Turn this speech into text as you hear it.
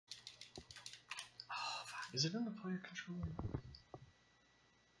Is it in the player controller?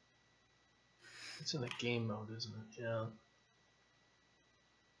 It's in the game mode, isn't it? Yeah.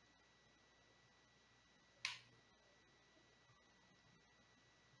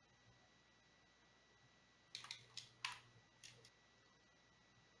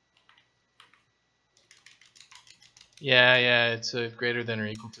 Yeah, it's a greater than or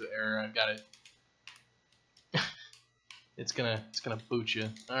equal to error. I've got it. It's gonna boot you.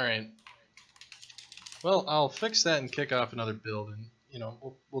 All right. Well, I'll fix that and kick off another build, and you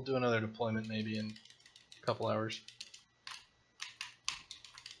know we'll do another deployment maybe in a couple hours.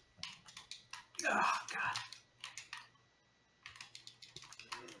 Oh God.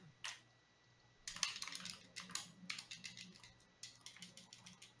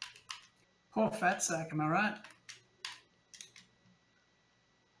 Poor fat sack, am I right?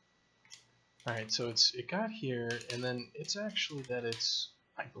 All right, so it got here, and then it's actually that it's,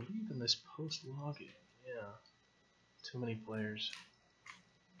 I believe, in this post login. Yeah, too many players.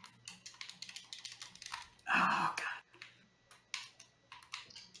 Oh God.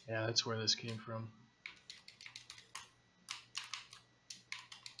 Yeah, that's where this came from.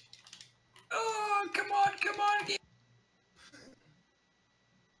 Oh, come on.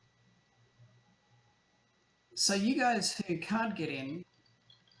 So you guys who can't get in,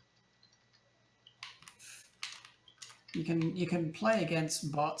 you can play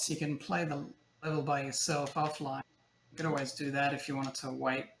against bots. You can play the level by yourself offline. You could always do that if you wanted to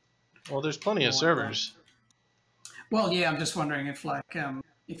wait. Well, there's plenty of servers. Well, yeah, I'm just wondering if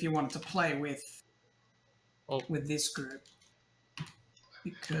if you wanted to play with this group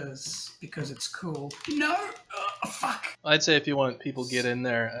because it's cool. No, fuck. I'd say if you want people get in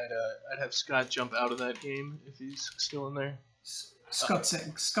there, I'd have Scott jump out of that game if he's still in there. Scott's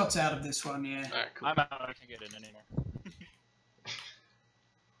out of this one, yeah. All right, cool. I'm out. I can't get in anymore.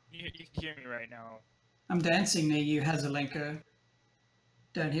 You can hear me right now. I'm dancing near you, Hazelenko.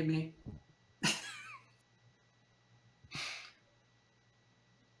 Don't hit me.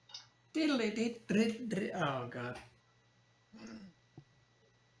 Oh God.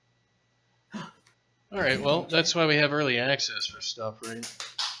 Alright, well, that's why we have early access for stuff, right?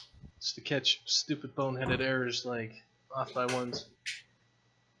 It's to catch stupid boneheaded errors like off by ones.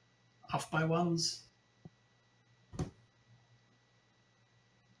 Off by ones?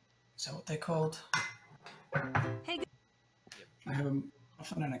 Is that what they're called? Hey. I have them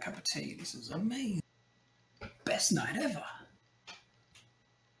often in a cup of tea. This is amazing. Best night ever.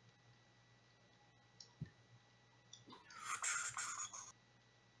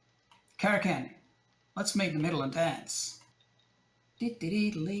 Karakan, let's meet in the middle and dance.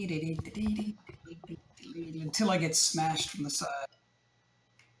 Until I get smashed from the side.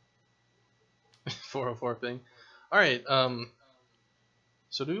 404 thing. Alright,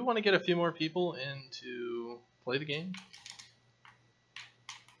 so do we want to get a few more people in to play the game?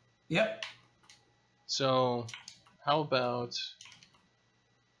 Yep. So, how about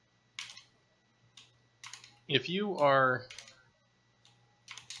if you are...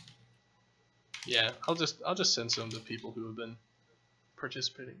 Yeah, I'll just send some to people who have been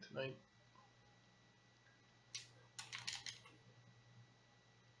participating tonight.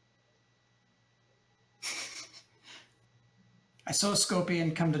 I saw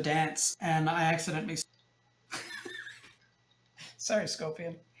Scorpion come to dance, and I accidentally... Sorry,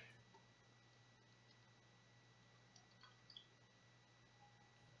 Scorpion.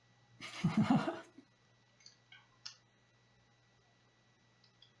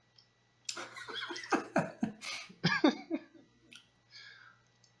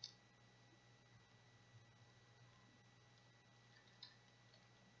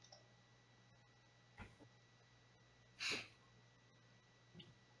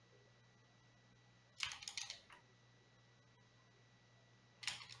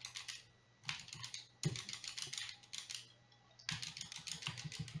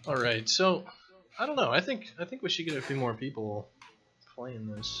 Alright, so I don't know. I think we should get a few more people playing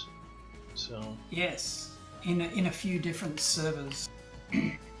this. So yes, in a few different servers.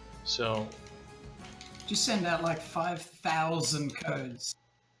 So just send out like 5,000 codes.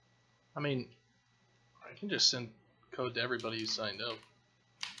 I mean, I can just send code to everybody who signed up.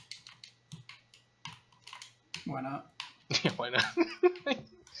 Why not? Yeah, why not?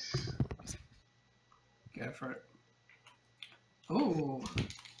 Go for it. Ooh.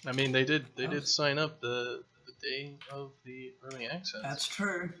 I mean, they did sign up the day of the early access. That's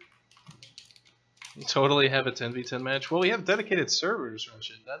true. Totally have a 10v10 match. Well, we have dedicated servers,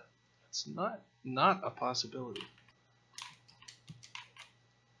 Richard. That's not a possibility.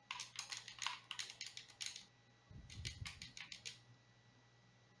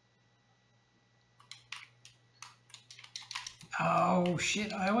 Oh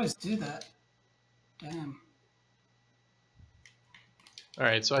shit! I always do that. Damn.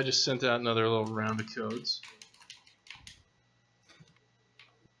 Alright, so I just sent out another little round of codes.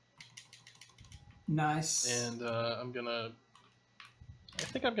 Nice. And I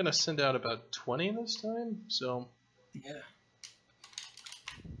think I'm gonna send out about 20 this time, so... Yeah.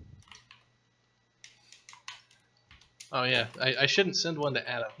 Oh yeah, I shouldn't send one to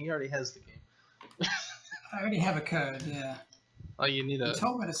Adam. He already has the game. I already have a code, yeah. Oh, you need You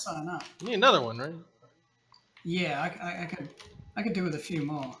told me to sign up. You need another one, right? Yeah, I could do with a few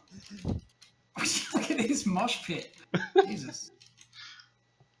more. Look at this mosh pit. Jesus.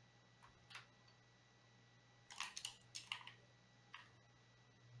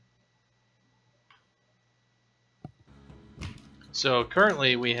 So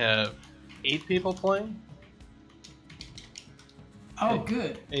currently we have 8 people playing. Oh,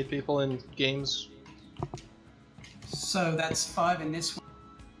 good. 8 people in games. So that's 5 in this one.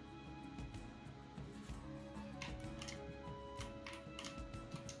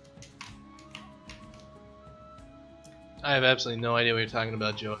 I have absolutely no idea what you're talking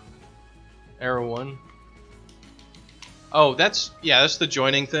about, Joe. Arrow 1. Oh, that's the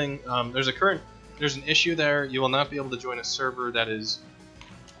joining thing. There's an issue there. You will not be able to join a server that is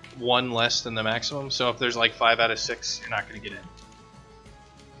 1 less than the maximum. So if there's like 5 out of 6, you're not going to get in.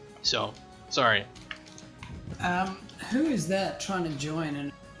 So, sorry. Who is that trying to join?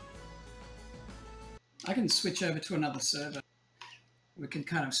 And I can switch over to another server. We can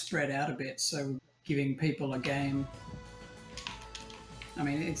kind of spread out a bit, so giving people a game. I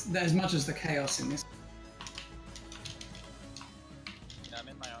mean, it's as much as the chaos in this. I'm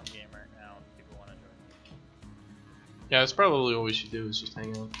in my own game right now. If people want to join. Yeah, that's probably what we should do, is just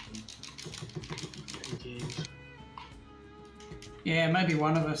hang out in games. Yeah, maybe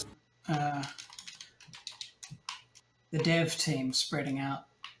one of us, the dev team, spreading out.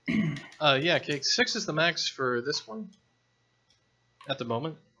 Yeah, okay, 6 is the max for this one at the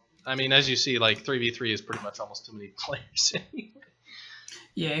moment. I mean, as you see, like 3v3 is pretty much almost too many players anyway.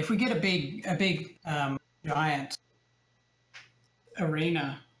 Yeah, if we get a big giant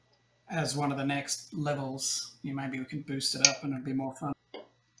arena as one of the next levels, maybe we can boost it up and it'll be more fun.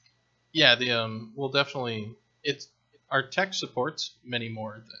 Yeah, we'll definitely. Our tech supports many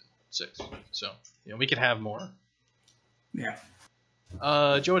more than 6, so we could have more. Yeah.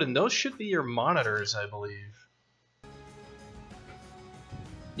 Jordan, those should be your monitors, I believe.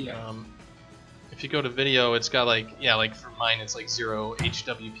 Yeah. If you go to video, it's got like for mine it's like 0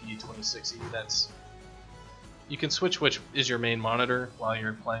 HWP 26E. You can switch which is your main monitor while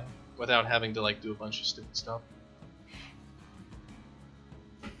you're playing without having to like do a bunch of stupid stuff.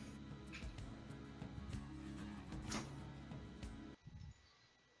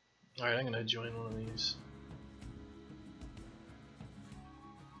 Alright, I'm gonna join one of these.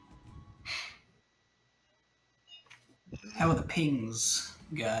 How are the pings,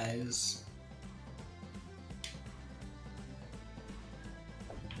 guys?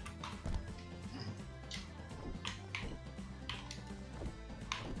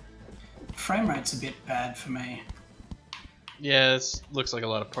 Frame rate's a bit bad for me. Yeah, it looks like a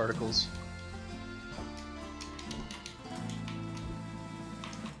lot of particles.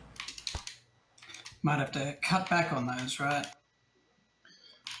 Might have to cut back on those, right?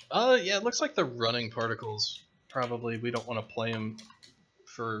 Yeah, it looks like the running particles. Probably we don't want to play them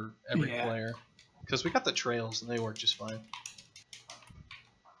for every player. Because we got the trails and they work just fine.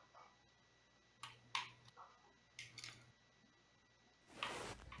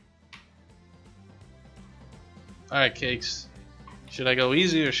 Alright, Cakes. Should I go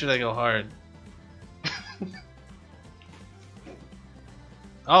easy or should I go hard?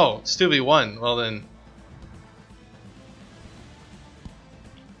 Oh, it's 2v1. Well then.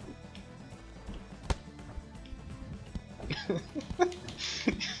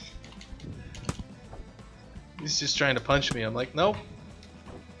 He's just trying to punch me. I'm like, nope.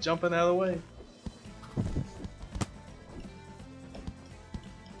 Jumping out of the way.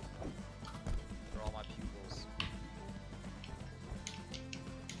 For all my pupils.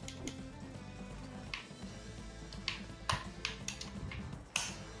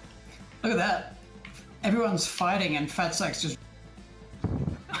 Look at that. Everyone's fighting and Fatsack's just...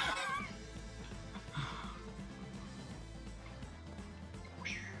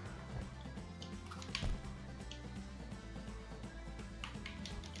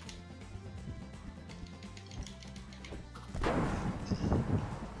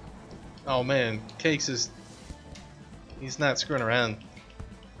 Oh man, Cakes he's not screwing around.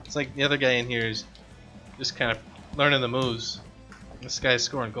 It's like the other guy in here is just kind of learning the moves. This guy's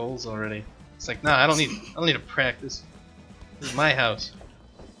scoring goals already. It's like, nah, I don't need to practice. This is my house.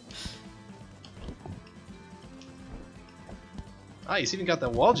 Ah, he's even got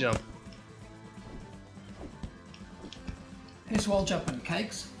that wall jump. Who's wall jumping?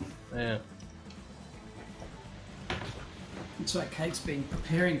 Cakes? Yeah. Looks like Cake's been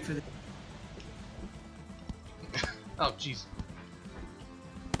preparing for the... Oh, jeez.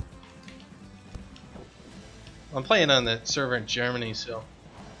 I'm playing on the server in Germany, so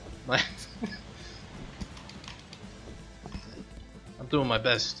my I'm doing my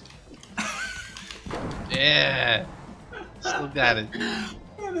best. Yeah, still got it.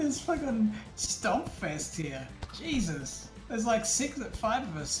 Yeah, there's fucking stomp fest here. Jesus, there's like 5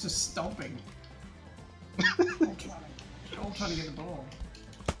 of us just stomping. all trying to get the ball.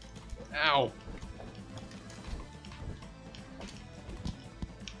 Ow.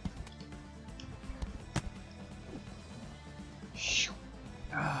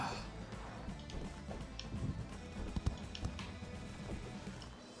 Ah.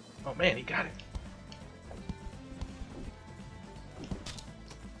 Oh man, he got it.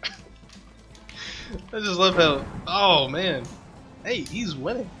 I just love how. Oh man. Hey, he's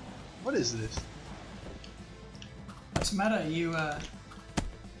winning. What is this? What's the matter? You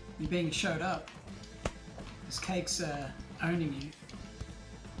being showed up. This Cake's owning you.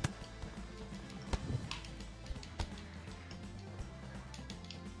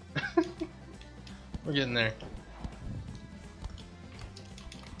 We're getting there.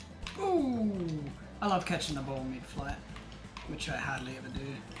 Ooh! I love catching the ball mid-flight, which I hardly ever do.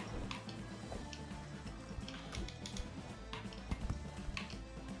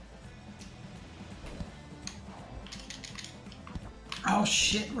 Oh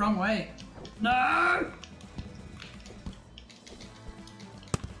shit, wrong way. No!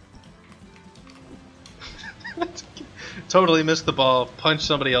 Totally missed the ball, punched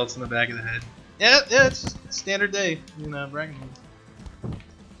somebody else in the back of the head. Yeah, it's just a standard day in Bracken.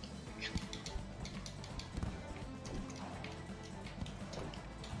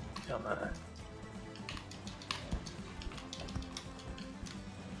 Come on.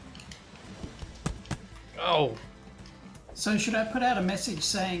 Oh. So should I put out a message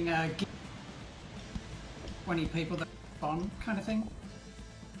saying give 20 people that respond kind of thing?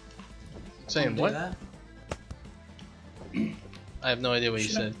 Saying Do what? that? I have no idea what you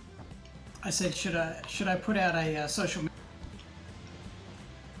said. I said should I put out a social media?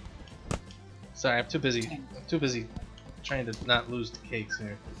 Sorry, I'm too busy. I'm too busy trying to not lose the cakes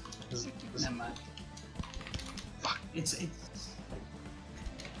here. Never mind. Fuck. It's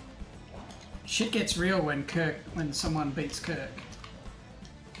shit gets real when someone beats Kirk.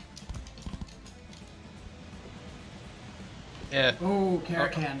 Yeah. Oh,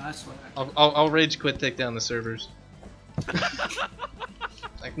 Caracan, nice work. I'll rage quit, take down the servers.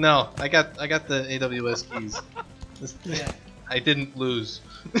 Like no, I got the AWS keys. Yeah. I didn't lose.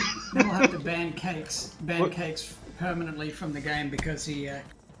 Then we'll have to ban Cakes permanently from the game because he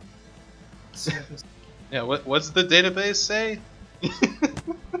surfaced. Yeah. What's the database say?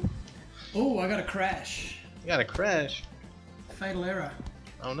 Oh, I got a crash. You got a crash. Fatal error.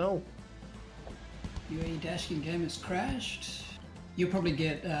 Oh no. UAE Dashkin game has crashed. You'll probably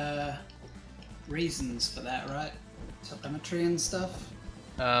get reasons for that, right? Telemetry and stuff.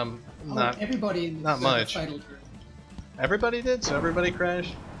 Not everybody. not much. Fatal error. Everybody did, so everybody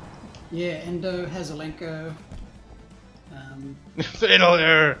crashed. Yeah, Endo, Hazelenko. Fatal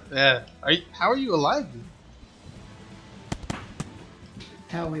error. Yeah. How are you alive?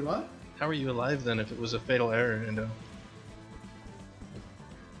 How are we what? How are you alive then if it was a fatal error? And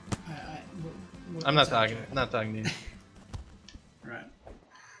I'm not talking. I'm not talking to you. Right.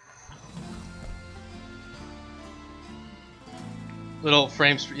 Little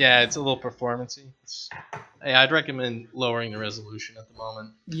frames. Yeah, it's a little performancey. Hey, I'd recommend lowering the resolution at the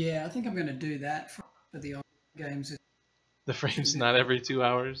moment. Yeah, I think I'm going to do that for the old games. The frames not every 2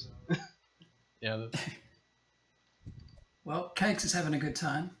 hours. Yeah. Well, Cakes is having a good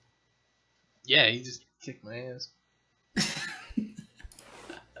time. Yeah, he just kicked my ass. I'm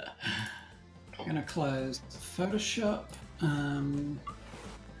going to close Photoshop.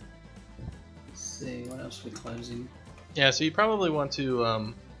 Let's see, what else are we closing? Yeah, so you probably want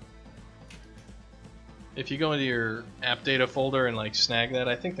to, if you go into your app data folder and like snag that,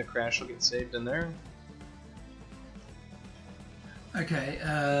 I think the crash will get saved in there. Okay,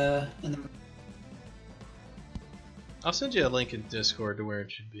 and then... I'll send you a link in Discord to where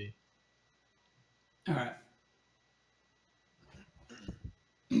it should be. Alright.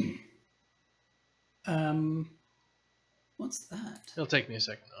 What's that? It'll take me a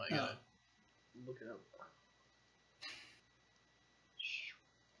second though, I gotta look it up.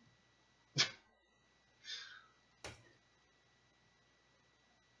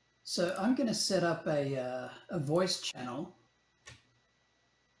 So I'm going to set up a voice channel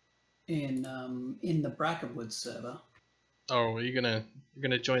in the Brackenwood server. Oh, you're gonna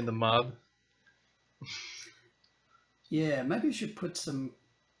join the mob? Yeah, maybe you should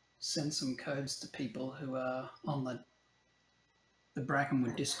send some codes to people who are on the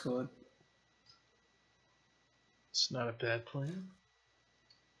Brackenwood Discord. It's not a bad plan.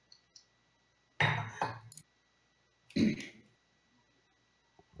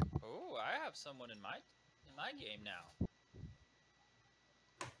 Oh, I have someone in my game now.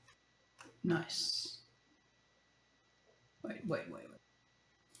 Nice. Wait.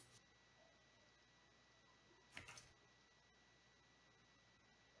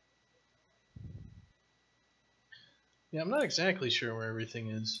 Yeah, I'm not exactly sure where everything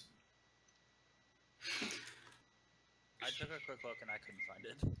is. I took a quick look and I couldn't find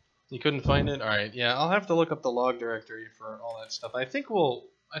it. You couldn't find it? Alright, yeah, I'll have to look up the log directory for all that stuff. I think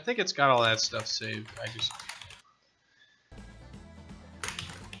it's got all that stuff saved.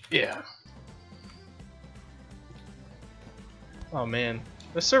 Yeah. Oh man.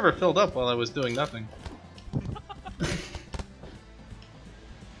 The server filled up while I was doing nothing.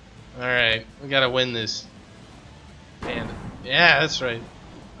 Alright, we gotta win this. And yeah, that's right.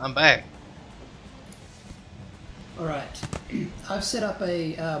 I'm back. Alright. I've set up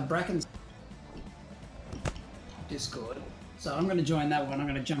a Bracken Discord. So I'm going to join that one. I'm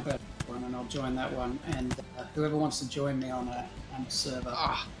going to jump out of that one and I'll join that one. And whoever wants to join me on a server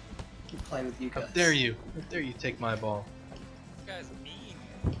will play with you guys. How dare you? How dare you take my ball? This guy's mean.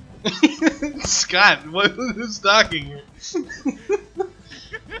 Scott, who's talking here?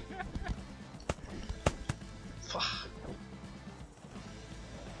 Fuck.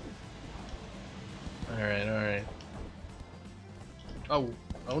 Alright. Oh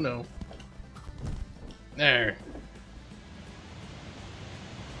no. There.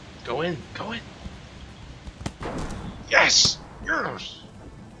 Go in. Yes! Yes!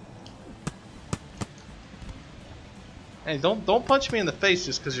 Hey, don't punch me in the face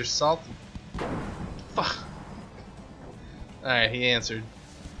just because you're salty. Fuck. Alright, he answered.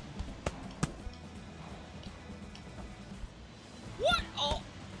 What? Oh!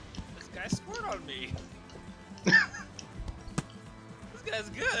 This guy scored on me. This guy's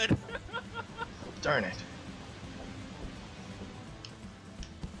good. Darn it.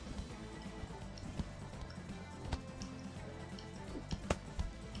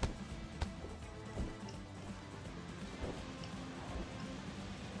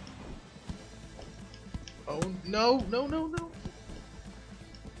 Oh, no.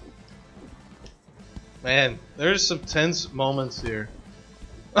 Man, there's some tense moments here.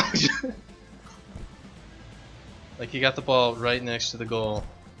 Like, you got the ball right next to the goal.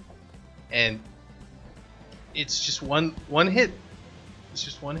 And it's just one hit. It's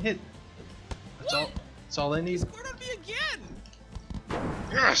just one hit. That's all I He need. scored on me again.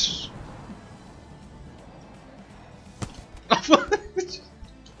 Yes!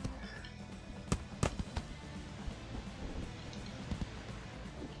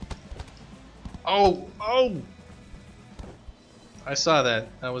 Oh! I saw that.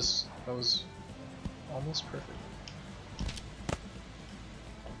 That was almost perfect.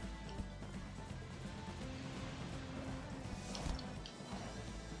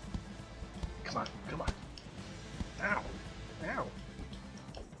 Come on. Ow.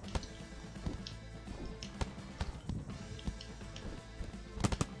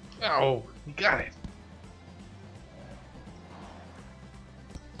 Oh, you got it.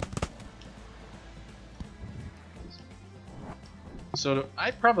 So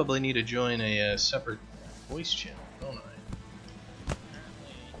I probably need to join a separate voice channel, don't I?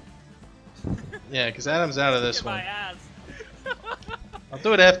 Apparently. Yeah, because Adam's out of this Get one. my ass. I'll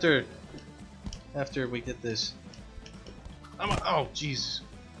do it after we get this. Oh, jeez.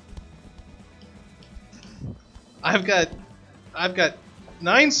 I've got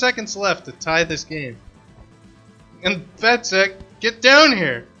 9 seconds left to tie this game. And Fatsec, get down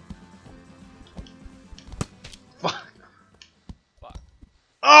here. Fuck.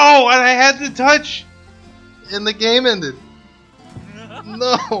 Oh, and I had the touch, and the game ended.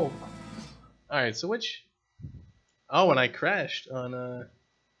 No. All right, so which? Oh, and I crashed on the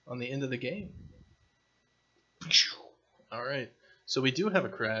end of the game. All right, so we do have a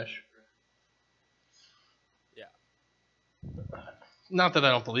crash. Yeah. Not that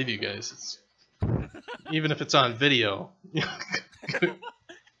I don't believe you guys. It's, even if it's on video. Okay, I'm gonna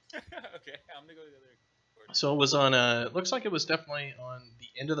go to the other. So it was on. Looks like it was definitely on the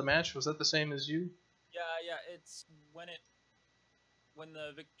end of the match. Was that the same as you? Yeah. It's when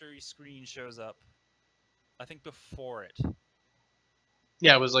the victory screen shows up. I think before it.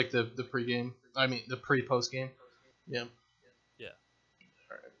 Yeah, it was like the pre-game. I mean, the pre-post game. Yeah. Yeah.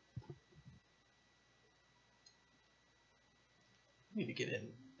 All right. I need to get in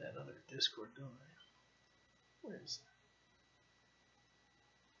that other Discord, don't I? Where is that?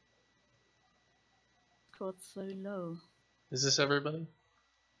 Scored so low. Is this everybody?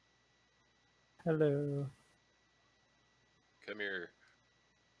 Hello. Come here.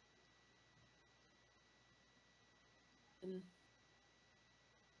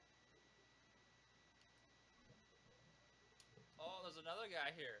 Oh, there's another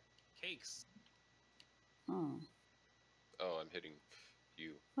guy here. Cakes. Oh. Oh, I'm hitting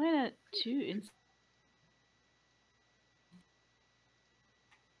you. Why not two in?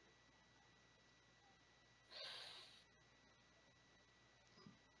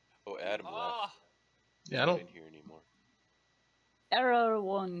 Oh, Adam left. Ah! He's Yeah, I not don't. in here anymore. Error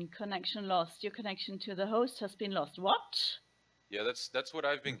 1. Connection lost. Your connection to the host has been lost. What? Yeah, that's what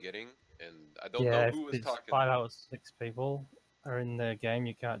I've been getting, and I don't Yeah, know if who was it's talking. 5 out of 6 people are in the game,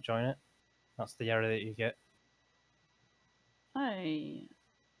 you can't join it. That's the error that you get. I.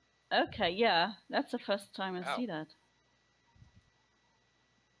 Okay, yeah. That's the first time I Ow. see that.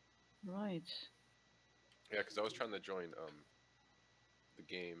 Right. Yeah, because I was trying to join the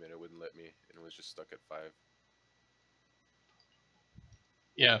game and it wouldn't let me, and it was just stuck at 5.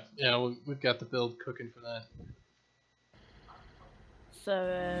 Yeah, we've got the build cooking for that.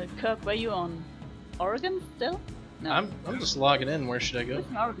 So, Kirk, were you on Oregon still? No. I'm just logging in. Where should I go? Who's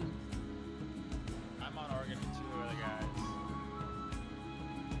in Oregon? I'm on Oregon with 2 other guys.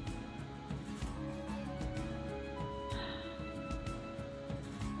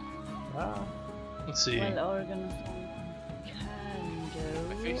 Ah. Let's see. Well, Oregon is on Kando.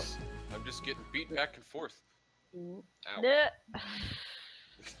 My face. I'm just getting beat back and forth. Ooh. Ow. Duh.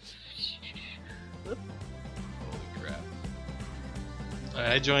 Holy crap.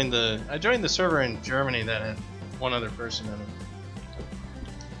 I joined the server in Germany that had one other person in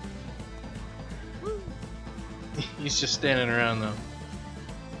it. He's just standing around though.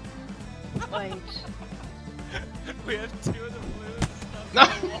 Wait. We have 2 of the blues. No.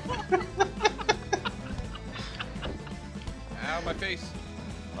 Ow, my face.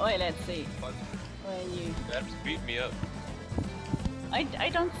 Wait, let's see. Fun. Where are you? Adam's beating me up. I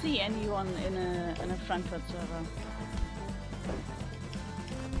don't see anyone in a Frankfurt server.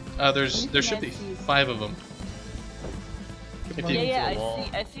 There should be 5 of them. If you- Yeah,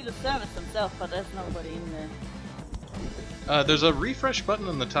 I see the servers themselves, but there's nobody in there. There's a refresh button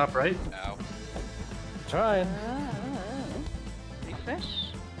on the top right. Ow. Trying.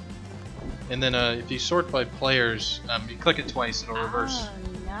 Refresh. And then if you sort by players, you click it twice, it'll reverse.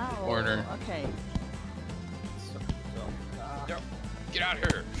 Now. order. Okay. Get out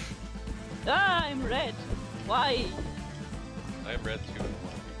of here. Ah, I'm red. Why? I am red too.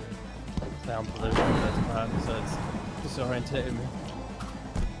 Down blue this time, so it's disorientating me.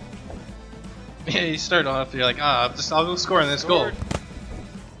 Yeah, you start off, you're like, I'll go score on this goal.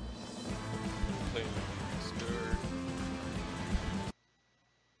 Playing scored.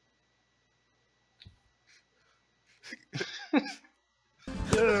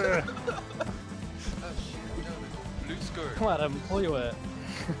 Blue scored. Come on, Adam, pull your weight.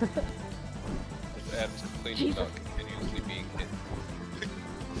 Adam's complaining about continuously being hit.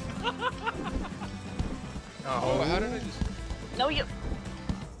 Oh, how did I just... No, you.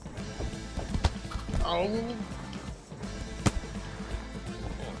 Oh. Oh,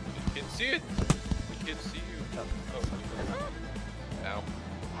 you can't see it. You can't see you. Oh. Ow.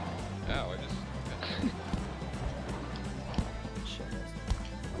 Ow, I just... Shit.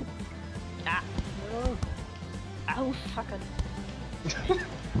 Ah. No. Ow, fucking.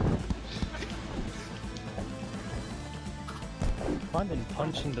 Finding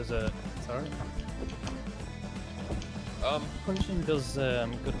punching does a... Sorry? Punching does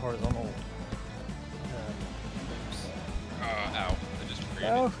good horizontal moves. Ow. I just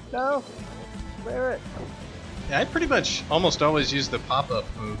created... No, no! Clear it! Yeah, I pretty much almost always use the pop-up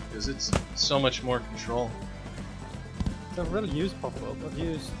move because it's so much more control. I don't really use pop-up, I've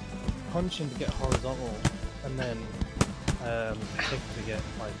used punching to get horizontal, and then kick to get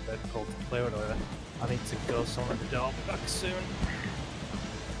like vertical to clear it over. I need to go somewhere to do back soon.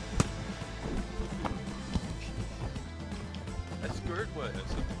 I scored what?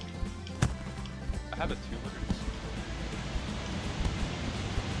 I have a 200.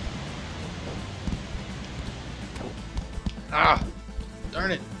 Ah!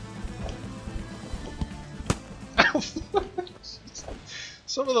 Darn it! Ow.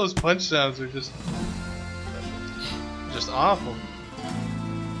 Some of those punch sounds are just awful.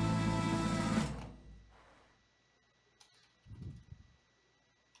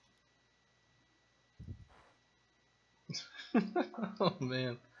 Oh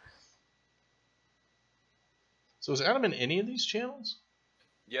man. So is Adam in any of these channels?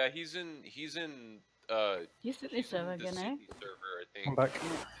 Yeah, he's in He's in the he's server in the again, eh? Sydney server, I I'm think. back.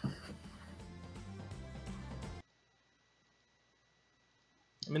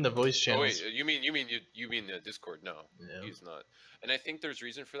 I'm in the voice Oh channels. wait, you mean the Discord? No, Yeah. he's not. And I think there's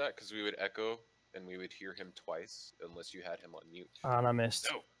reason for that because we would echo and we would hear him twice unless you had him on mute. And I missed.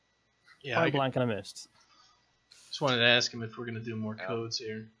 No. Yeah, Point I blank and I missed. just wanted to ask him if we're gonna do more Ow. codes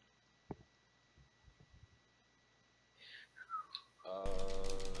here.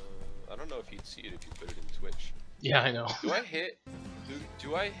 I don't know if you'd see it if you put it in Twitch. Yeah, I know. Do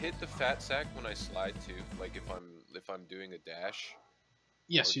I hit the fat sack when I slide too? Like if I'm doing a dash?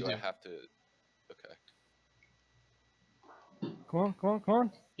 Yes, or you do do. I have to? Okay. Come on, come on, come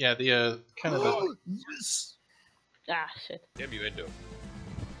on. Yeah, the kind of the Yes! Ah, shit. Damn you, Endo.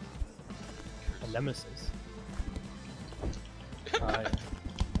 A nemesis. Alright.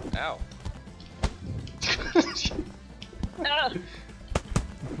 Ow. Ah!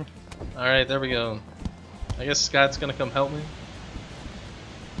 All right, there we go. I guess Scott's gonna come help me.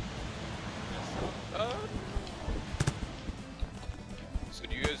 So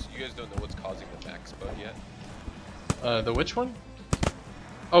do you guys don't know what's causing the max bug yet? The which one?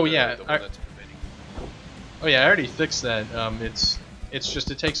 Oh yeah, The one that's preventing. oh yeah, I already fixed that. It's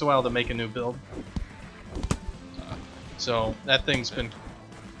just it takes a while to make a new build. So that thing's been.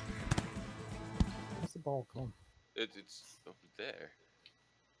 Where's the ball gone? It's over there.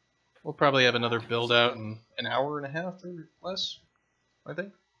 We'll probably have another build out in an hour and a half or less, I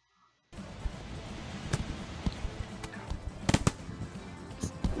think.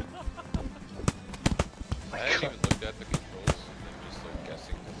 I haven't even looked at the controls. I'm just like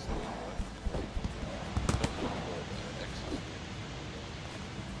guessing what's going on. I don't know what X is.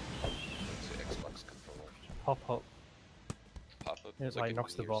 Let's say Xbox controller. Hop, hop. Pop up. It like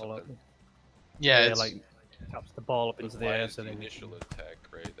knocks the ball up. Yeah, Yeah, it's like taps the ball up into the air. Is So the then initial attack,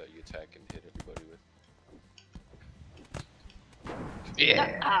 right? That you attack and hit everybody with.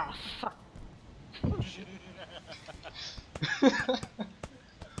 yeah. Ah, fuck. Oh shit.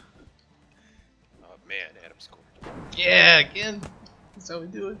 Oh man, Adam scored. Yeah, again. That's how we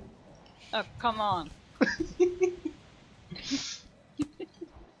do it. Oh, come on.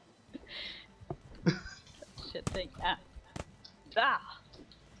 Shit thing. Ah. Ah.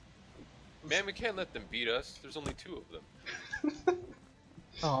 Man, we can't let them beat us. There's only 2 of them.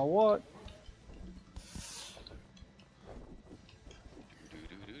 oh, what?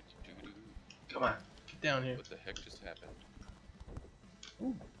 Doo-doo-doo-doo-doo. Come on, get down here. What the heck just happened?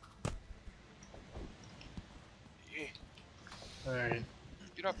 Ooh. Yeah. All right.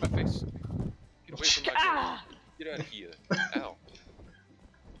 Get off my face. Get away from my face. Ah. Get out of here. Ow.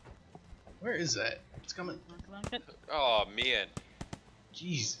 Where is that? It's coming. Come on, good. Oh man.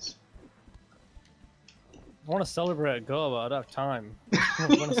 Jesus. I want to celebrate a goal, but I don't have time.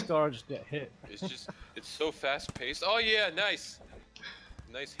 When I score, I just get hit. It's so fast paced. Oh yeah, nice.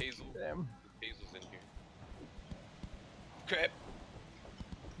 Nice Hazel. Damn. Hazel's in here. Crap.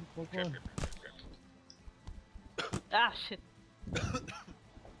 Come on, Crap, come crap, on. crap, crap. Ah, shit.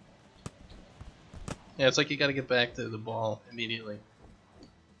 Yeah, it's like you gotta get back to the ball immediately.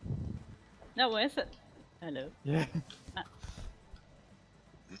 No, where is it? Hello. Yeah.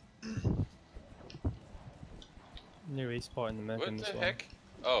 New esport in the making What this the one. heck?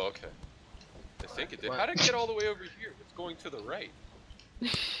 Oh, okay. I think it did. How did it get all the way over here? It's going to the right.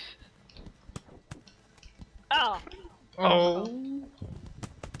 Oh. Oh.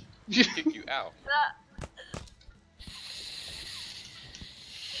 Kick you out. Ah.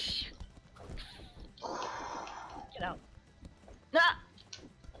 Get out. Ah.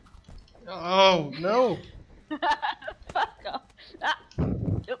 Oh no. Fuck off. Ah.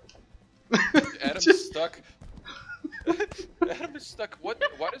 Yep. Adam's stuck. Adam is stuck. What?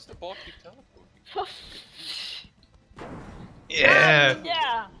 Why does the ball keep teleporting? Yeah.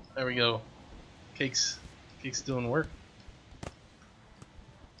 Yeah. There we go. Cake's doing work.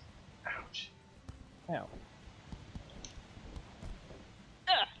 Ouch. Ow.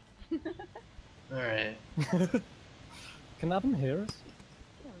 All right. Can Adam hear us?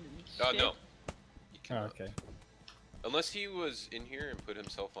 Oh Shit. no. You Oh, cannot. okay. Unless he was in here and put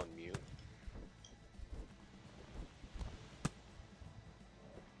himself on mute.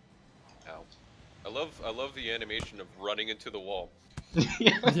 Ow. I love the animation of running into the wall.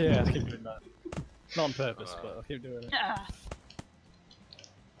 Yeah. Yeah, I keep doing that. Not on purpose, but I keep doing it. Ah.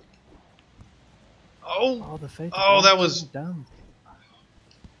 Oh. Oh, the fake. Oh, that was- damn.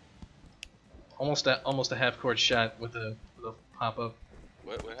 Almost a half court shot with a pop up.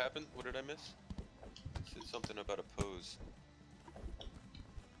 What happened? What did I miss? It said something about a pose.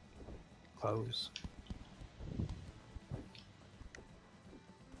 pose.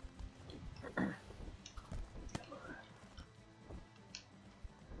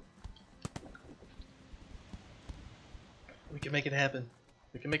 We can make it happen.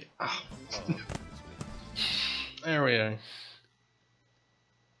 We can make it. Oh. Oh, it's me. There we are.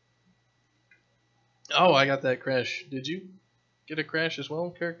 Oh, I got that crash. Did you get a crash as well,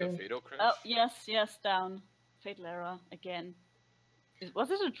 The Kirk? fatal crash? Oh, yes, yes, down. Fatal error again.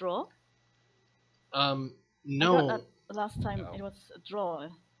 Was it a draw? I No. thought that last time No. it was a draw.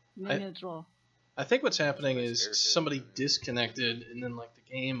 Nil draw. I think what's happening Nice is air hit. somebody disconnected and then like the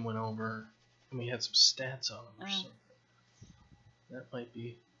game went over and we had some stats on them or Ah. something. That might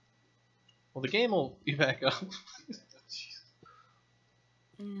be. Well, the game will be back up.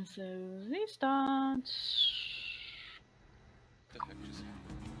 So restart. What the heck just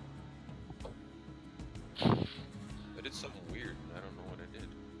happened? I did something weird and I don't know what I did.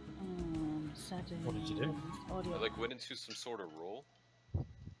 Settings. What did you do? Audio. I like went into some sort of roll.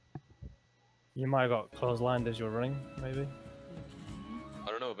 You might have got clotheslined as you were running, maybe. I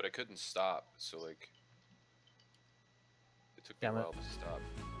don't know, but I couldn't stop, so like it took me a Damn it. while to stop.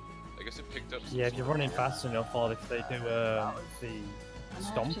 I guess it picked up some Yeah, if you're sort of running roll. fast enough, or if they do the And I have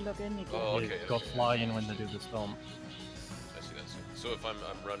stomp, to log in again. Oh, you okay, go okay. flying when they do the stomp. I see that. So if I'm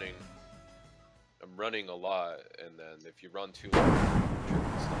running a lot, and then if you run too long, you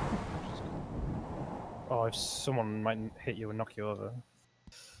can stop, which is cool. Or if someone might hit you and knock you over.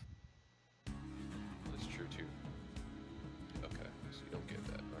 That's true too. Okay, so you don't get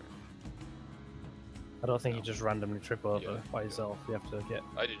that. Alright. I don't think you just randomly trip over Yeah, by yeah. yourself. You have to get.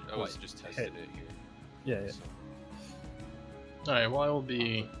 I was Like, just testing hit. it here. Yeah, yeah. So. Alright, well I'll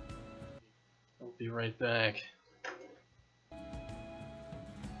be right back.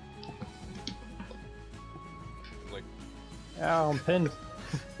 Like, Ow, I'm pinned.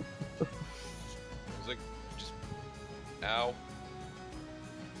 I was like, just, ow.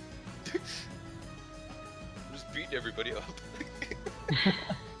 I'm just beating everybody up.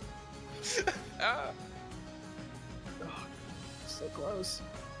 Ah. So close.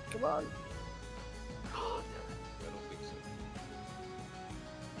 Come on. I don't think so.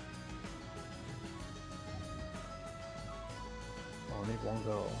 Oh, I need one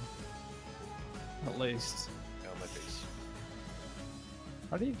goal. At least. Ow, my face.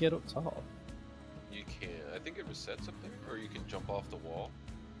 How do you get up top? You can. I think it resets up there, or you can jump off the wall.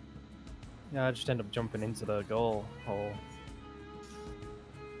 Yeah, I just end up jumping into the goal hole.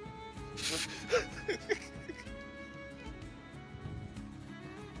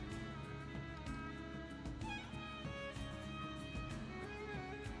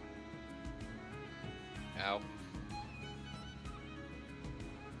 Ow.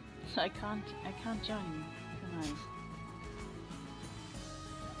 So I can't join, can I? We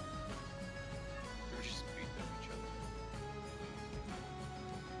were just beating up each other.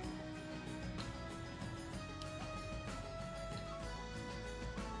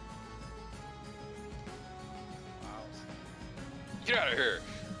 Get out of here!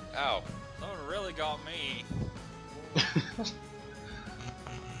 Ow. Someone really got me.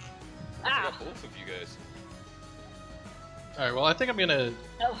 I got both of you guys. Alright, well I think I'm gonna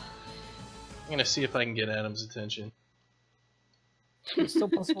Oh, see if I can get Adam's attention. It's still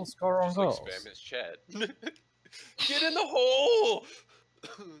possible to score on Just like goals. spam his chat. Get in the hole!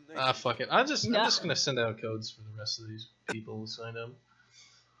 Nice. Ah, fuck it. I'm just No. gonna send out codes for the rest of these people who signed up.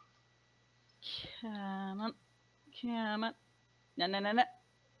 come on. Come on. No.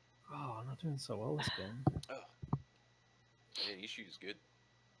 Oh, I'm not doing so well this game. Oh. Man, Ishi's good.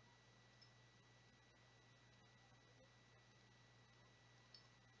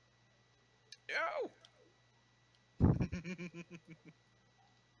 Ow!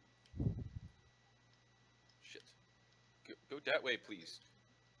 Shit. Go that way, please.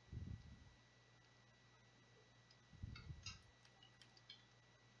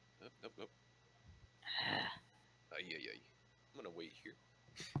 Nope. Ay. I'm gonna wait here.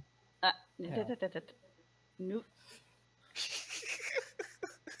 No.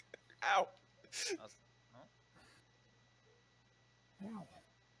 Ow! That's, oh, Ow.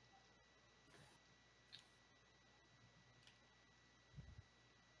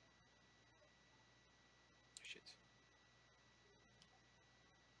 Shit.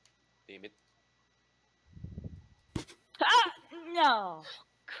 Damn it. Ah! No!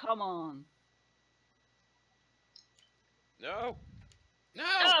 Come on. No! No!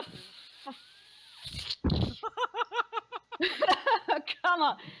 Ah, Come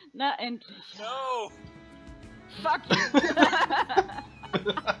on. Na, endlich. no! Fuck you. Get in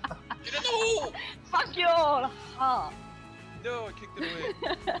the hole! Fuck you all. Ha. No, I kicked it away.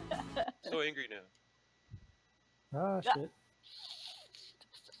 so angry now. Ah, Yeah. shit.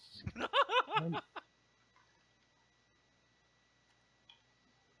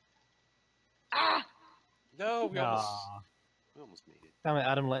 Ah! No, we Ah. almost made it. Damn it,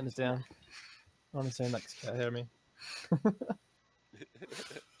 Adam letting us down. I'm only saying that 'cause you can't hear me.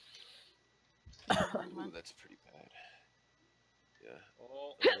 Ooh, that's pretty bad. Yeah.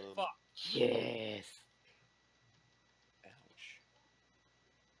 Oh, Um, fuck. Yes. Ouch.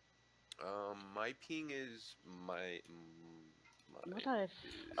 My ping is my. What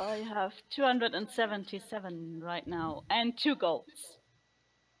I have 277 right now, and 2 golds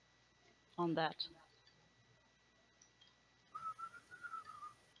on that.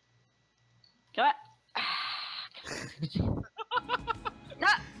 Come on. Ah!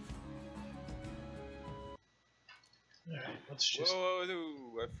 Alright, let's just...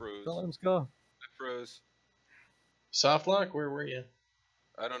 Whoa, I froze. Don't let him score. I froze. Soft lock? Where were you?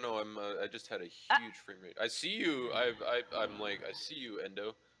 I don't know. I just had a huge frame rate. I see you. I'm like, I see you,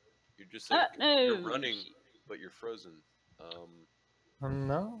 Endo. You're just like, No. you're running, but you're frozen.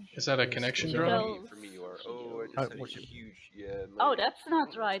 No. Is that a It's- connection it's drop? alright. For me, you are. Oh, I just Oh, had a what's your- huge. Yeah. Oh, that's I not don't know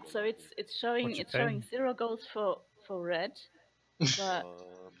what's right. going So on it's What's your showing ping? 0 golds for red, here. but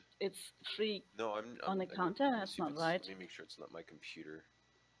it's 3 No, on the I counter. let me That's see if not it's- right. Let me make sure it's not my computer.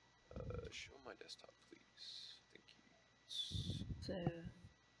 Show my desktop, please. Thank you. So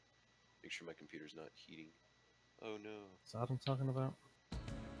Make sure my computer's not heating. Oh no. What's Adam talking about?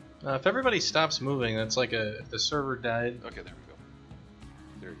 If everybody stops moving, that's like if the server died. Okay, there we go.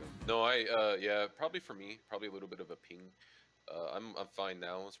 There we go. No, yeah, probably for me, probably a little bit of a ping. I'm fine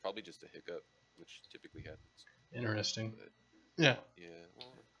now. It's probably just a hiccup, which typically happens. Interesting. But, Yeah. yeah,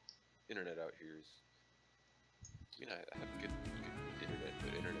 well, internet out here is. I mean, I have good internet,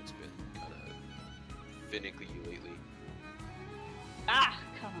 but internet's been kind of finicky lately.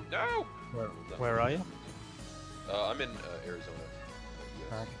 come on. No. Where are you? I'm in Arizona.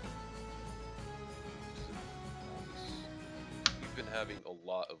 US. Okay. We've been having a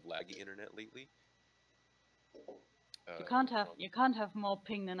lot of laggy internet lately. You can't have more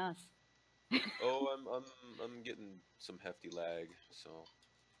ping than us. Oh, I'm getting some hefty lag. So.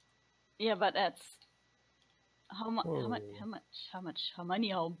 Yeah, but that's how much? Whoa.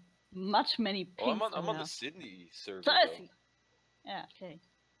 Many pings? Oh, I'm on now? the Sydney server. 30. Yeah. Okay.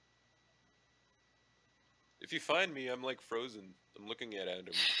 If you find me, I'm like frozen. I'm looking at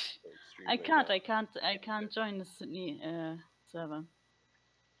Adam. I can't join the Sydney server.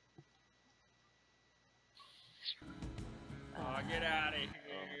 Oh, get out of here.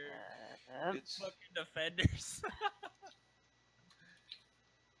 It's Fucking defenders.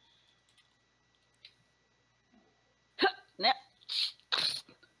 No.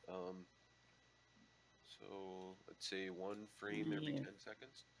 So let's say 1 frame every 10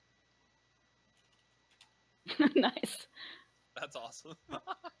 seconds. Nice. That's awesome. How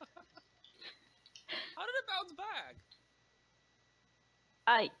did it bounce back?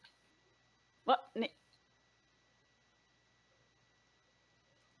 What?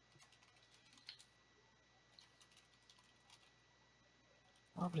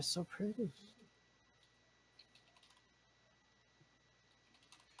 Oh, but it's so pretty.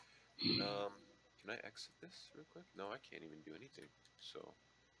 Can I exit this real quick? No, I can't even do anything. So.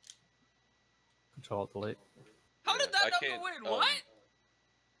 Control delete. How did that I not win? What?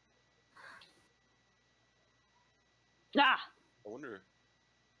 Ah! I wonder.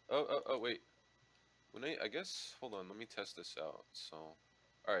 Oh, wait. When I guess. Hold on. Let me test this out. So.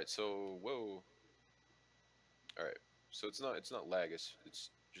 All right. So whoa. All right. So it's not lag. It's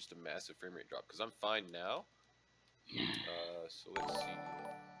just a massive frame rate drop because I'm fine now. So let's see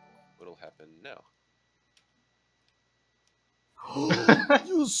what'll happen now.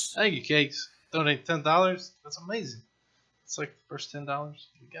 Yes. Thank you, Cakes. Donate $10. That's amazing. It's like the first $10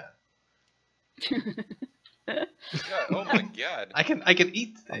 you got. God, oh my God! I can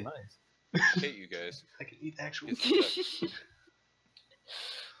eat Oh, today. nice. I hate you guys. I can eat actual.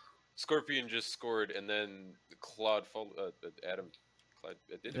 Scorpion just scored, and then Claude followed. Adam, Claude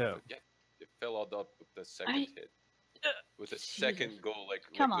did it. Yeah. Yeah, it fell all up with the second hit, with a second goal, like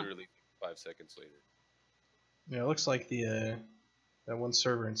Come on. literally 5 seconds later. Yeah, it looks like the that one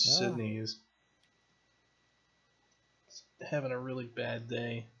server in Sydney is having a really bad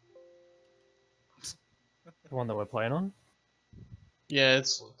day. The one that we're playing on? Yeah,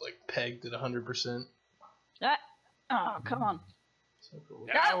 it's like pegged at 100%. Oh, come on. So cool.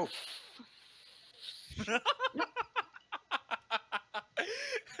 No!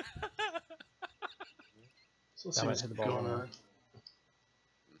 So let's see Damn it, what's hit the ball going wrong. on.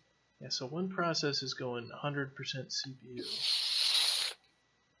 Yeah, so one process is going 100% CPU.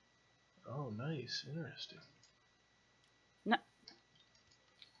 nice. Interesting. No.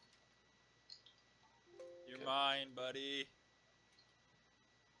 You're mine, buddy.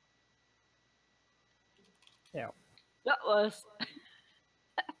 Yeah. That was.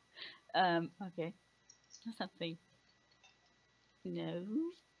 Okay. Something. No.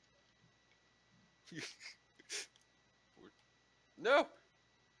 No.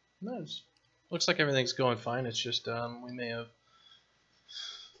 Nice. Looks like everything's going fine. It's just we may have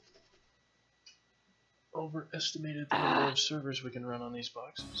overestimated the number of servers we can run on these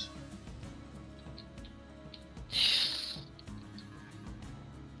boxes.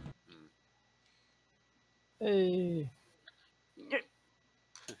 Hey.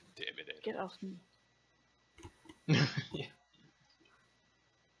 Damn it, Ed. Get off me. Yeah.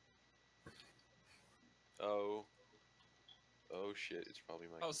 Oh. Oh shit, it's probably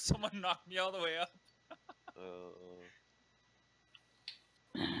my... Oh, someone knocked me all the way up.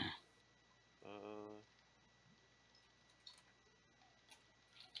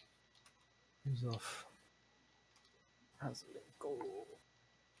 Who's off? How's it go?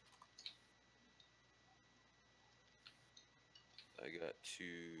 I got to...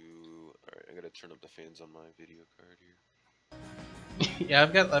 Alright, I gotta turn up the fans on my video card here. Yeah,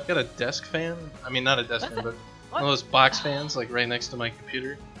 I've got a desk fan. I mean, not a desk fan, but one of those box fans, like right next to my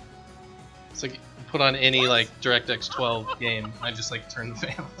computer. It's like you put on any like DirectX 12 game, I just like turn the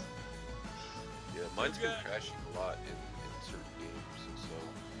fan on. Yeah, mine's been crashing a lot in certain games,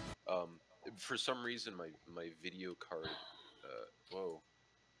 so for some reason my video card whoa.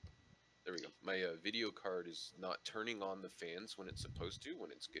 There we go. My video card is not turning on the fans when it's supposed to,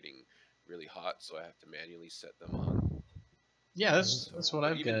 when it's getting really hot, so I have to manually set them on. Yeah, that's what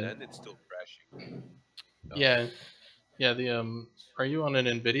I've even got. then, it's still crashing. Yeah, yeah. Are you on an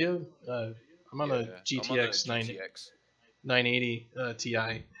NVIDIA? I'm on a GTX 980 Ti,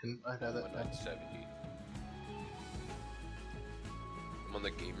 and I've had that. 970. I'm on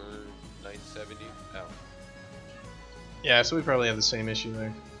the gamer 970. Ow. Yeah, so we probably have the same issue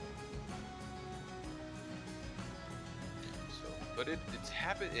there. But it's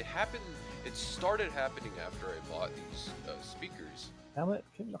happened. It started happening after I bought these speakers. Damn it!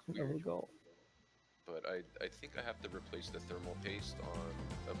 Keep knocking over the goal. But I think I have to replace the thermal paste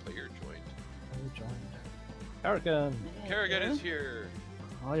on a player joint. Oh, joined. Kerrigan! Kerrigan is here.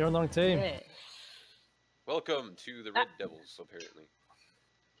 Oh, you're on the wrong team. Yeah. Welcome to the Red Devils, apparently.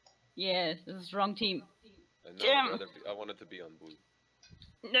 Yeah, this is wrong team. No, Damn. I wanted to be on blue.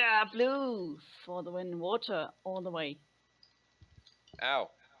 Nah, blue for the win. Water all the way.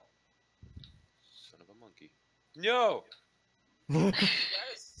 Ow! Son of a monkey. No! You guys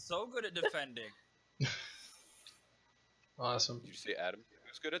are so good at defending. Awesome. Did you say Adam?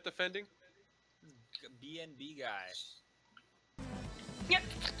 Who's good at defending? BNB guy. Yep.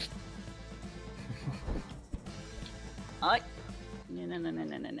 Alright.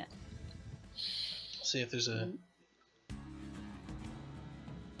 No. See if there's a.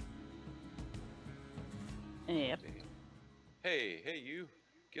 Yep. Hey, you!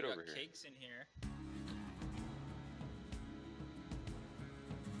 Get over here. Cakes in here.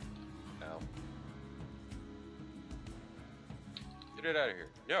 Ow. Get it out of here.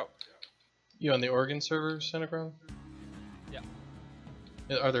 No! You on the Oregon server, Senecron? Yeah.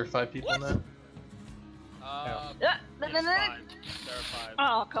 Are there 5 people in that? Yes, No. 5. There are 5.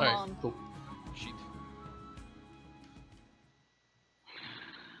 Oh, come Alright, on. cool. Shit.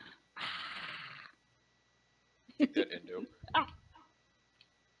 Take that, Endo.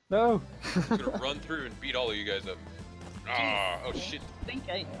 No! I'm gonna run through and beat all of you guys up. Ah! Oh shit! I think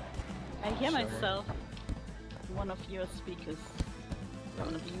I hear myself. One of your speakers.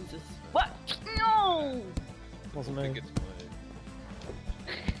 One of the users. What? No! Wasn't I think me. it's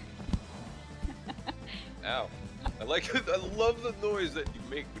mine. Ow! I like it. I love the noise that you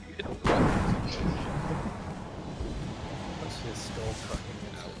make when you hit the button. That's just skull cracking.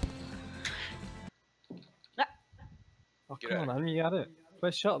 Oh, Get come out on, of Adam, you got it.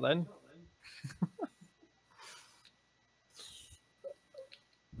 First shot then.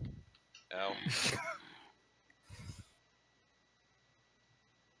 Ow.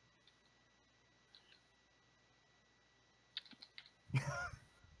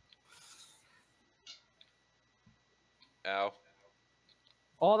 Ow.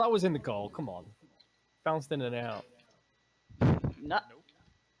 Oh, that was in the goal. Come on. Bounced in and out. No. Nope.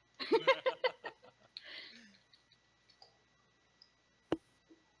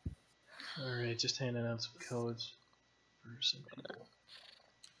 Alright, just handing out some codes for some people.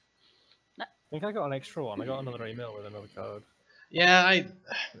 I think I got an extra one. I got another email with another code. Yeah,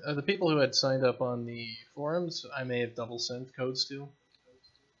 the people who had signed up on the forums, I may have double sent codes to.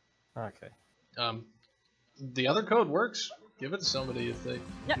 Okay. The other code works. Give it to somebody if you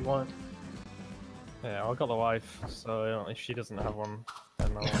want. Yeah, I got the wife, so you know, if she doesn't have one,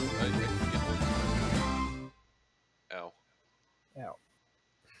 then I'll... I can get one. Ow. Ow.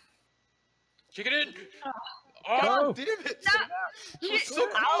 Kick it in! God. Oh, damn it! No. It was so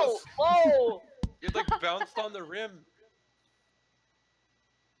Ow! close! Whoa! It like bounced on the rim.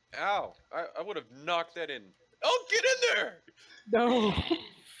 Ow! I would have knocked that in. Oh, get in there! No!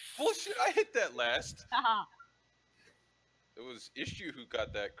 Bullshit! I hit that last. Haha. It was Issue who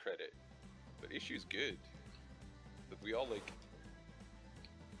got that credit, but Issue's good. But we all like.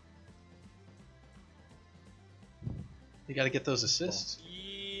 You gotta get those assists.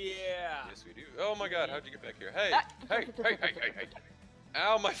 Yeah. Yes, we do. Oh my God! How'd you get back here? Hey! Ah. Hey! Hey! Hey! Hey! Hey!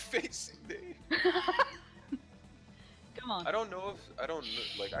 Ow! My face! Come on. I don't know if I don't know,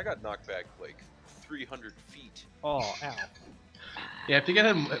 like I got knocked back like 300 feet. Oh, ow. Yeah, if you get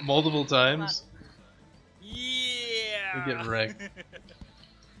him multiple times, Yeah. you get wrecked.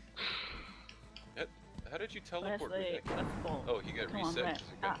 How did you Where's teleport me the back? first ball? Oh, he got Come on, reset. where? 'cause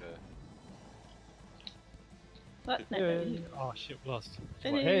I got, What? No. Yay. Oh shit, we lost. Well,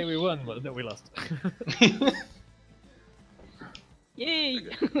 Finish. hey, we won, but no, we lost. Yay! I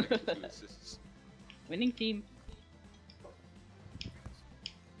got 2 assists. Winning team.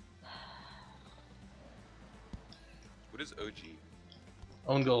 What is OG?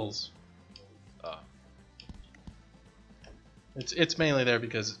 Own goals. Ah, It's mainly there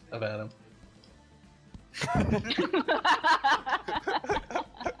because of Adam.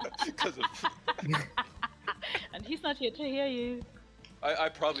 because of. And he's not here to hear you. I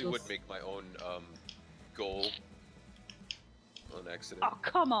probably would make my own goal on accident. Oh,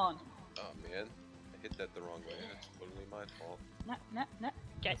 come on. Oh man, I hit that the wrong way. That's totally my fault. No, no, no.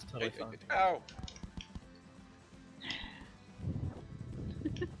 Get. That's totally fine. Ow!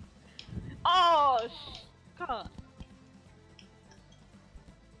 Oh, God.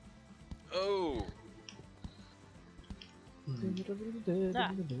 Oh!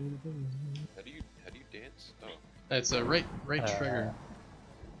 Ah. How do you dance? Oh. It's a right trigger.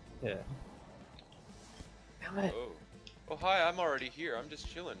 Yeah. Damn it. Oh. Oh hi, I'm already here. I'm just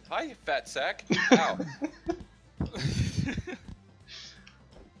chilling. Hi, you fat sack. Ow.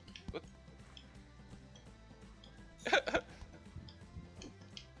 What?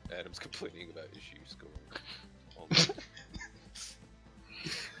 Adam's complaining about issues going all the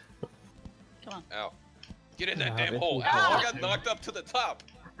Come on. Ow. Get in that Yeah, damn this hole. is Ow, I hard. got knocked up to the top.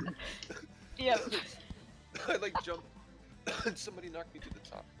 Yep. I like jumped and somebody knocked me to the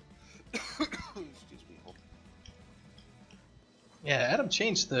top. Excuse me. Oh. Yeah, Adam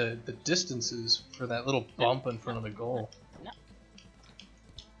changed the distances for that little bump in front of the goal. No.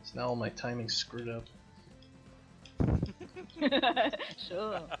 So now all my timing's screwed up.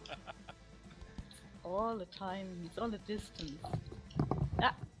 Sure. All the time, it's all the distance.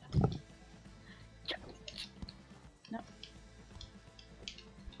 Ah. No.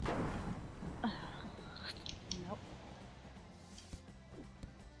 Nope.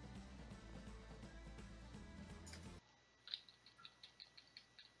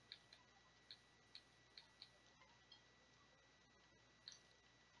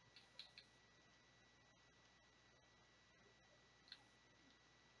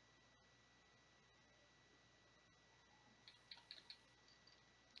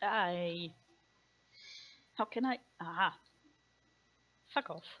 How can I? Aha. Fuck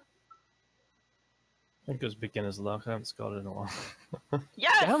off. I think it was beginner's luck. I haven't scored in a while.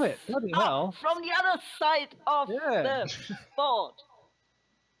 Yes! Damn it! Bloody Ah, hell! from the other side of Yeah. the board.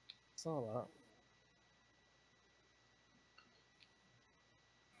 Saw that.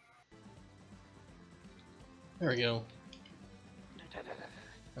 There we go.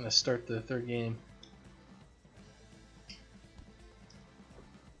 I'm gonna start the third game.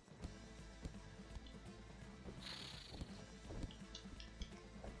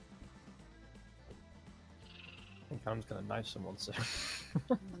 I think I'm just gonna knife someone soon.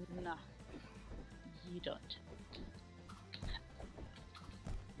 Nah. You don't.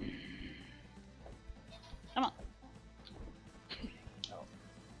 Come on.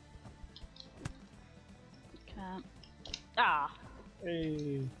 Can't. Ah.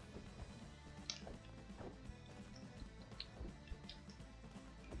 Hey.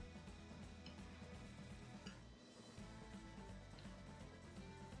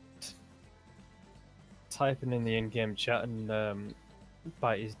 Typing in the in-game chat and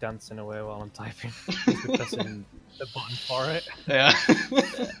Bite is dancing away while I'm typing. He's pressing the button for it. Yeah.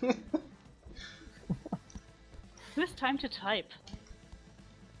 Who has time to type?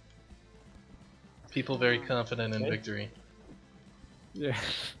 People very confident in Okay. victory. Yeah.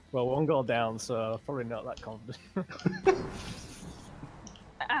 Well, one got down, so probably not that confident.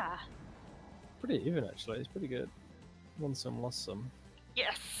 Ah, Pretty even, actually. It's pretty good. Won some, lost some.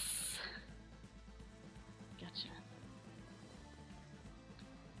 yes. Gotcha.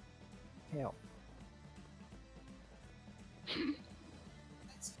 Hell.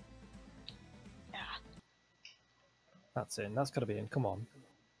 Yeah. That's in. That's gotta be in. Come on.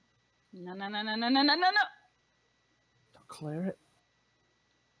 No, no, no, no, no, no, no, no, no. Don't clear it.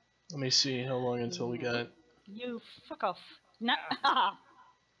 Let me see how long until we got. You fuck off. No. I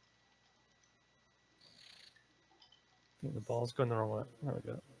think the ball's going the wrong way. There we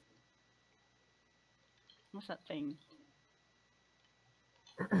go. What's that thing?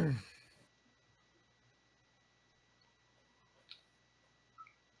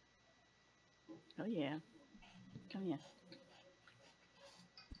 Oh yeah. Come here.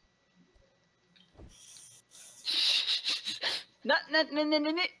 No, no, no, no,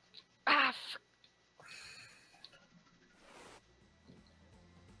 no, no. Ah,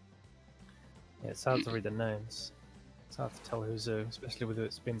 Yeah, it's hard to read the names. It's hard to tell who's who, especially with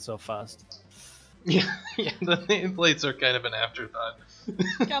it spin so fast. Yeah, yeah. The nameplates are kind of an afterthought.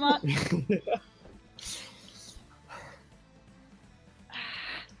 come on.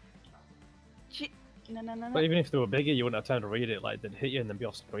 No, no, no, But no. even if they were bigger, you wouldn't have time to read it. Like, they'd hit you and then be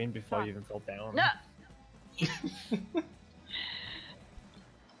off screen before Ah. you even fell down. No.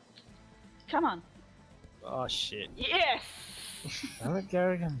 Come on. Oh, shit. Yes. Damn it,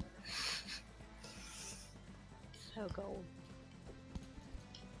 Garrigan. So gold.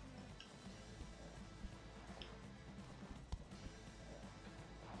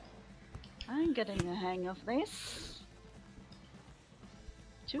 I'm getting the hang of this.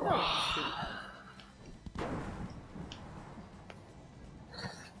 2 goals.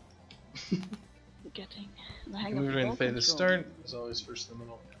 Getting the hang of Moving the in ball fade to control. start is always first in the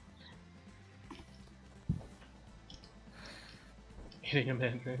middle. Hitting a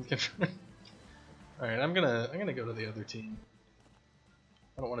man. Alright, I'm gonna go to the other team.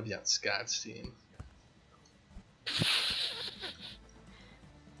 I don't want to be on Scott's team.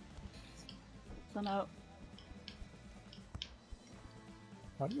 So now,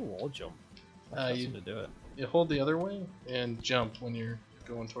 How do you wall jump? That's You- to do it. You hold the other way and jump when you're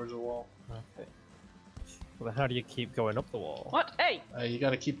going towards a wall. Okay. Well, then how do you keep going up the wall? what? Hey! You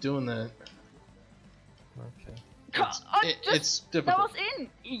gotta keep doing that. Okay. It's, Oh, it's that difficult. was in!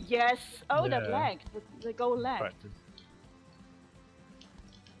 Yes! Oh, that Yeah. lagged. The goal lagged. Practice.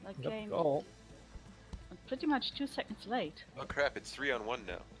 That Yep, came goal. pretty much 2 seconds late. Oh crap! It's 3-on-1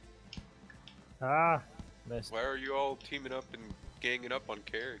 now. Ah, missed. Why are you all teaming up and ganging up on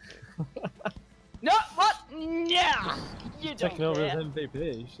Carrick? No! What? Yeah! You don't Taking over as care.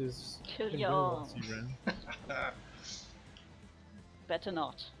 MVP. She's Kill been your doing own. lots of rounds. Better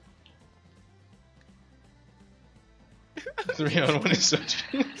not. 3-on-1 is such.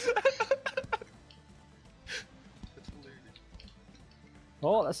 That's hilarious.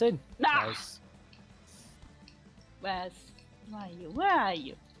 Oh, that's in. Nah! Nice. Where are you? Where are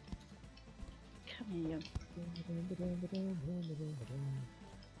you? Come here, you.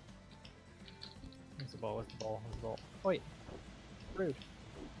 Where's the ball? Where's the ball? Where's the ball? Wait. Rude.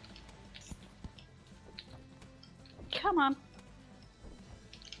 Come on.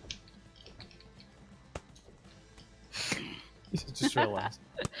 Just realized.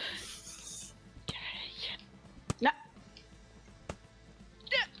 No.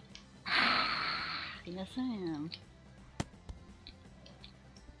 Yes, I am.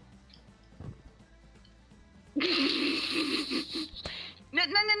 No, no,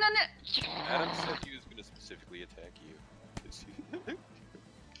 no, no, no. Adam said he was gonna specifically attack you. 'Cause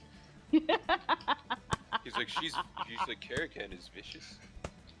he's like, she's like, Carrican is vicious.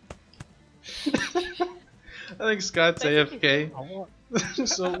 I think Scott's AFK, I want.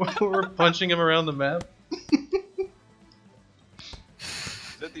 so we're punching him around the map.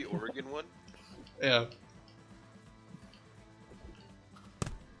 Is that the Oregon one? Yeah.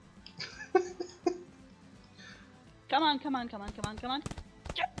 Come on, come on, come on, come on, come on.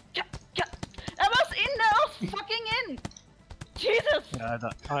 I was in there, I was fucking in! Jesus! Yeah,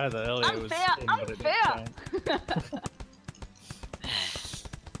 I had that earlier. It was Unfair, in, but it didn't unfair! count.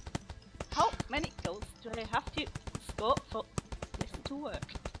 How many goals do I have to score for this to work?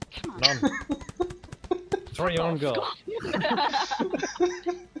 Come on. None. 3 on goal.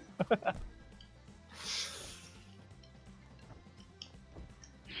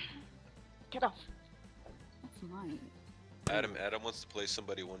 Get off. That's mine. Adam wants to play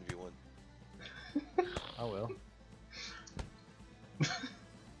somebody 1v1. I will.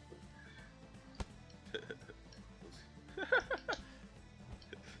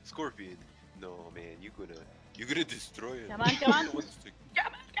 Scorpion. No, man, you're gonna destroy it. Come on, come on. Who wants to-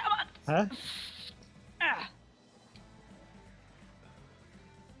 Come on, come on. Huh? Ah.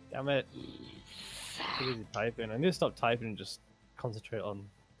 Damn it. Too busy typing. I need to stop typing and just concentrate on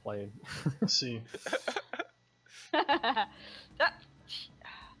playing. Let's see. Ah.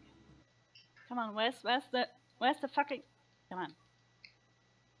 Come on, where's the fucking? Come on.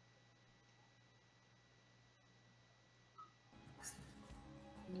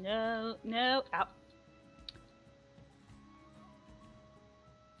 No, no, out.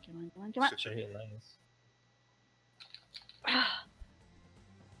 Come on, come on, come on. Sure, hit lanes.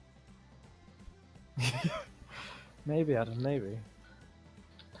 Maybe, Adam, maybe.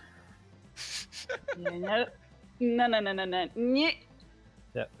 No, no, no, no, no, no, no. Nyeh.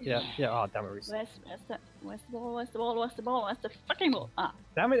 Yeah. Oh, damn it, Reese. Where's the ball? Where's the ball? Where's the ball? Where's the fucking ball? Ah.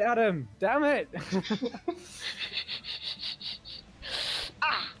 Damn it, Adam! Damn it!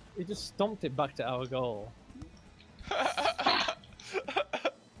 Ah. He just stomped it back to our goal. Ah.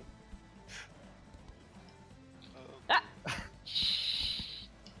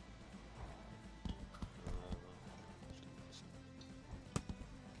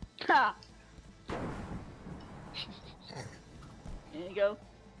 Ha. There you go.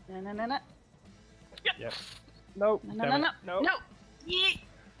 No, no, no, no. Yep. Nope. No, no, damn no, it. no. Nope. No. Yee.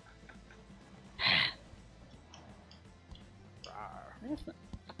 Where's the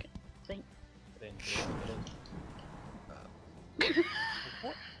fucking thing?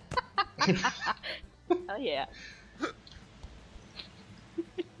 Oh yeah.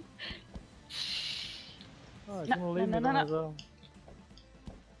 Oh, No, you wanna leave no, me no, alone no. as well?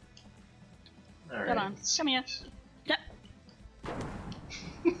 All Come right, on, let's come here. see. Yeah.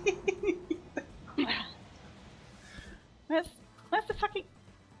 Where's the fucking?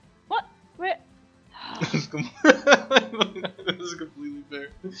 What? Where? This is completely fair.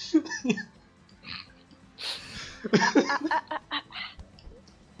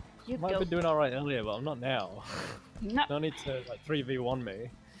 You Might go. have been doing alright earlier, but I'm not now. No. No need to like 3v1 me.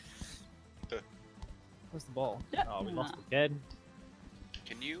 Where's the ball? Yeah. Oh, we lost again.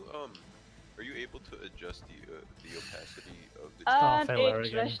 Can you are you able to adjust the opacity of the? And failure it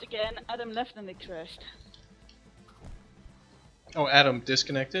again. crashed again. Adam left and it crashed. Oh, Adam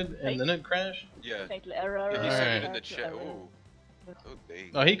disconnected and Right. then it crashed? Yeah. Fatal error. He Alright. said it in error, the chat. error. Oh. Oh,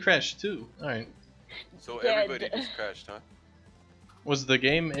 dang. Oh, he crashed too. Alright. So Dead. everybody just crashed, huh? Was the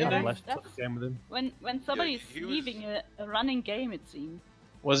game Yeah, Adam ending? left that's- the game with him. When somebody's he was- leaving a running game, it seems.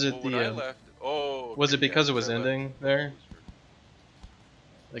 Was it Well, when I the left, oh. was it okay, because yeah, it was I left. ending there?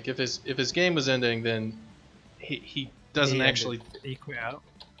 Like if his game was ending, then he doesn't He actually. ended. He quit out.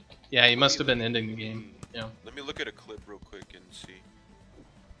 Yeah, he must have been ending the game. Yeah. Let me look at a clip real quick and see.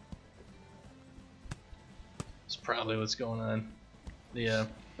 It's probably what's going on. The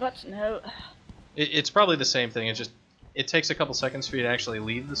What? No. it's probably the same thing. It takes a couple seconds for you to actually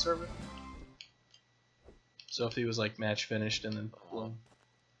leave the server. So if he was like match finished and then boom.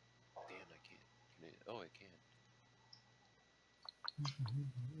 Damn, I can't. Can I, oh, I can.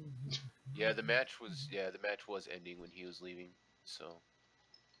 Yeah, the match was ending when he was leaving. So,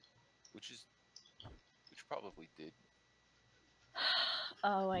 which probably did.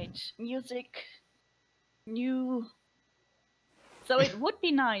 Oh wait, music. New. So it would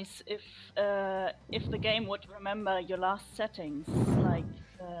be nice if the game would remember your last settings, like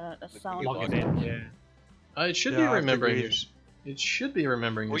the sound. Log Log it in, yeah. It should Yeah, be I have to remembering agree. your. It should be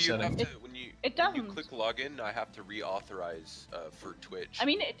remembering your Well, you have settings. to when you It when you doesn't. click login. I have to reauthorize for Twitch. I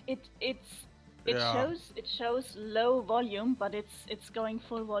mean, it Yeah. shows low volume, but it's going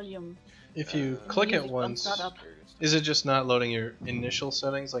full volume. If you Uh, click it music once, on startup. There it is it just not loading your initial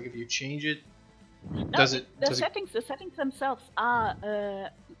settings? Like if you change it, No, does it? the Does it settings themselves are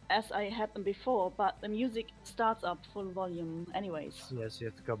as I had them before, but the music starts up full volume anyways, Yeah, so you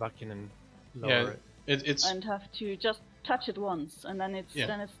have to go back in and lower Yeah. it. it's and have to just touch it once, and then it's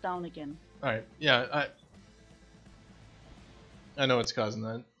Yeah. down again. all right. Yeah, I know what's causing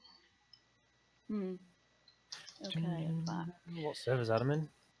that. Hmm. Okay, it's back. What server's Adam in?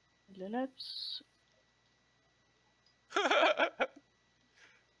 Let's.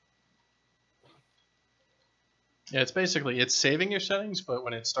 Yeah, it's basically it's saving your settings, but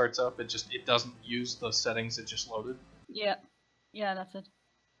when it starts up, it doesn't use the settings it just loaded. Yeah, that's it.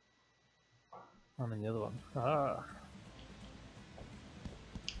 I'm in the other one. Ah.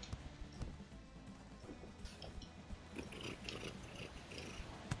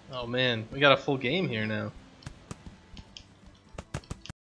 Oh man, we got a full game here now.